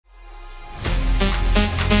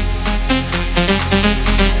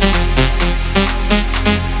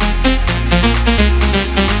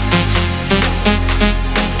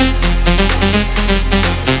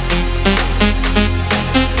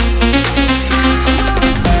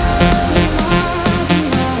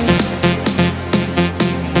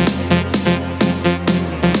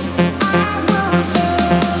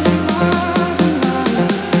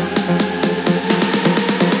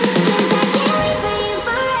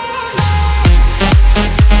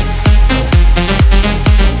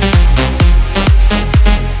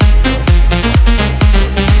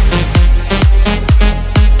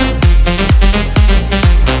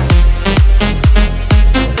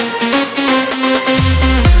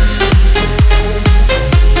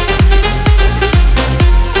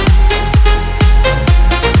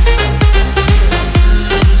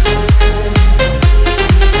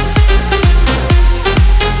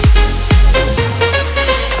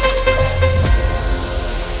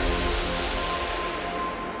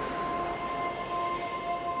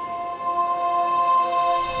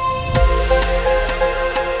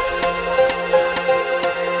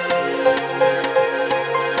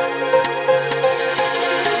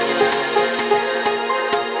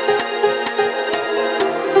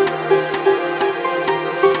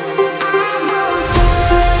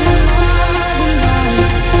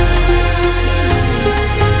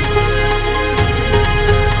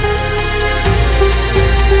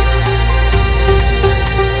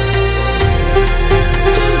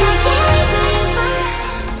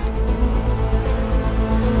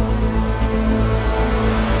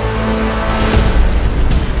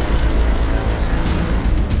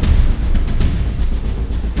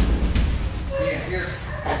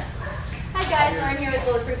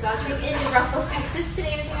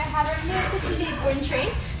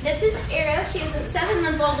this is Arrow. She is a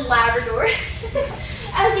 7-month-old Labrador.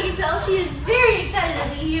 As you can tell, she is very excited to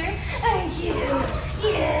be here. Aren't you?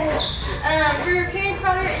 Yes. Her parents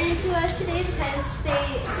brought her into us today because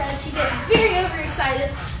they said she gets very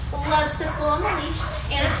overexcited, loves to pull on the leash,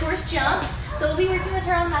 and of course jump. So we'll be working with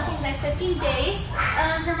her on that these next 15 days.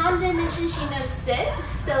 Her mom did mention she knows sit,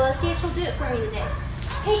 so let's see if she'll do it for me today.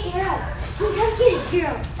 Hey, Arrow, can you come get it,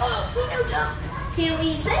 Arrow? Oh, we know jump. Can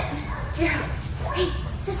we sit? Arrow, hey,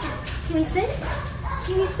 sister, can we sit?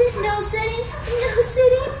 Can we sit? No sitting? No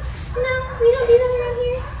sitting? No, we don't do that around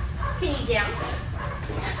here. Can you down?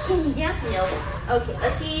 Can you down? No. Okay,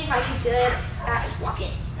 let's see if I can good at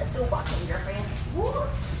walking. Let's go walking, girlfriend. Woo.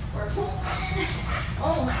 We're pulling.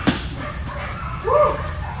 Oh my goodness. Woo.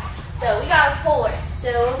 So we got a puller.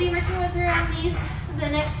 So we'll be working with her on these the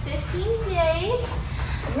next 15 days.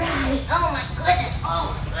 Right. Oh my goodness.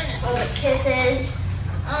 Oh my goodness. Oh, the kisses.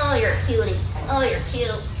 Oh, you're a cutie. Oh, you're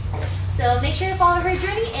cute. So make sure to follow her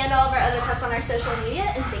journey and all of our other tips on our social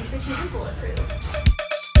media, and thanks for choosing Bulletproof.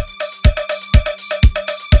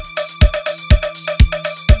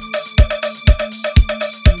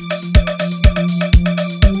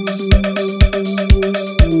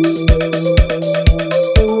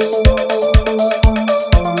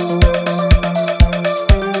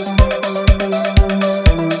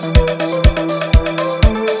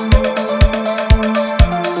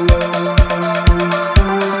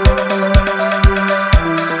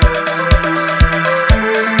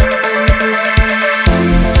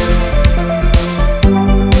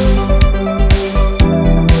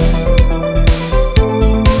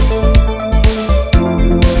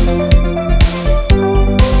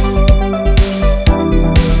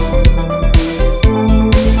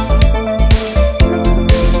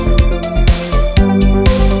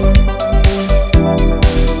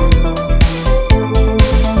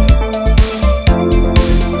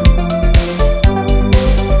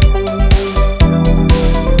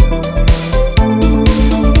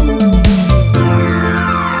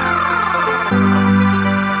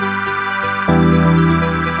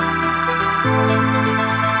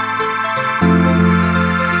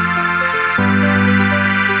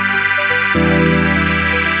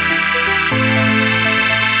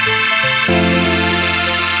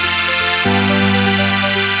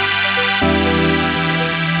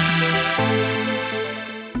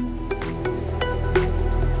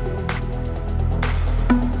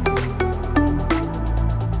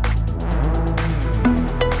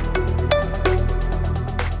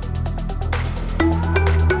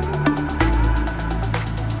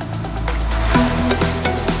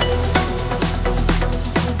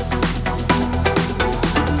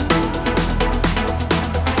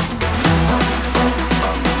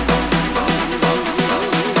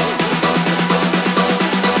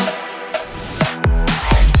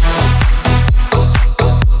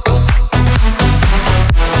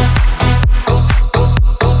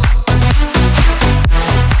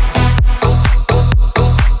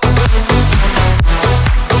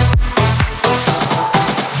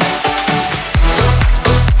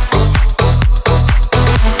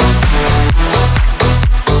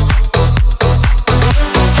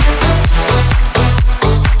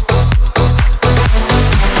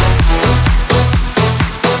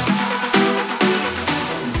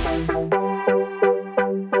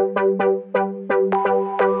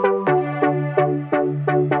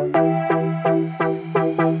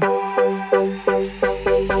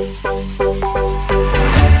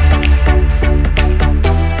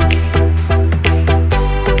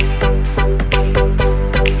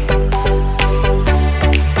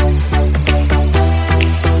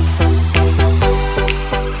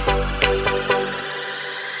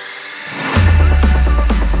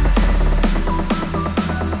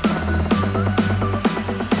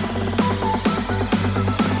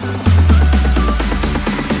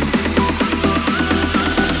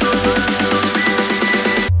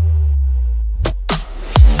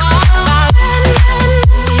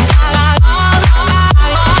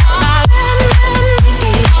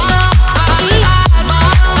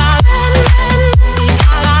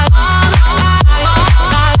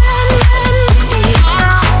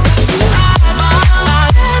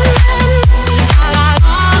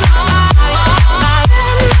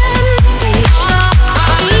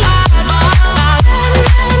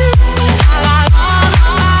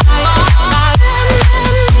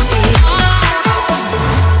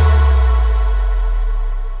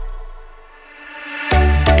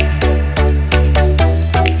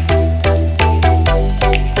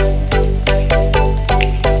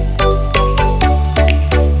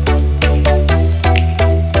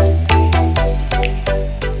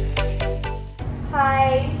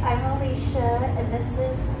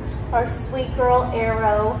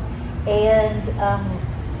 And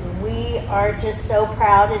we are just so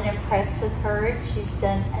proud and impressed with her. She's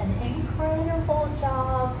done an incredible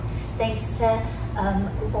job. Thanks to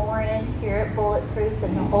Lauren here at Bulletproof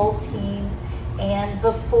and the whole team. And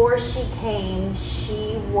before she came,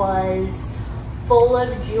 she was full of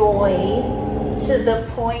joy to the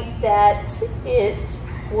point that it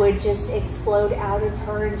would just explode out of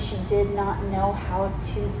her, and she did not know how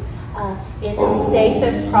to, in a safe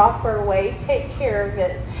and proper way, take care of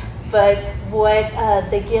it. But what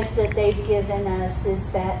the gift that they've given us is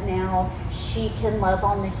that now she can love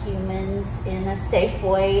on the humans in a safe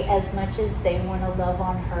way as much as they want to love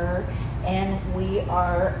on her. And we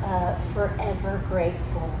are forever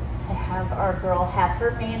grateful to have our girl have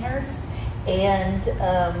her manners and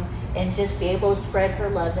just be able to spread her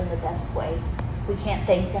love in the best way. We can't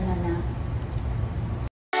thank them enough.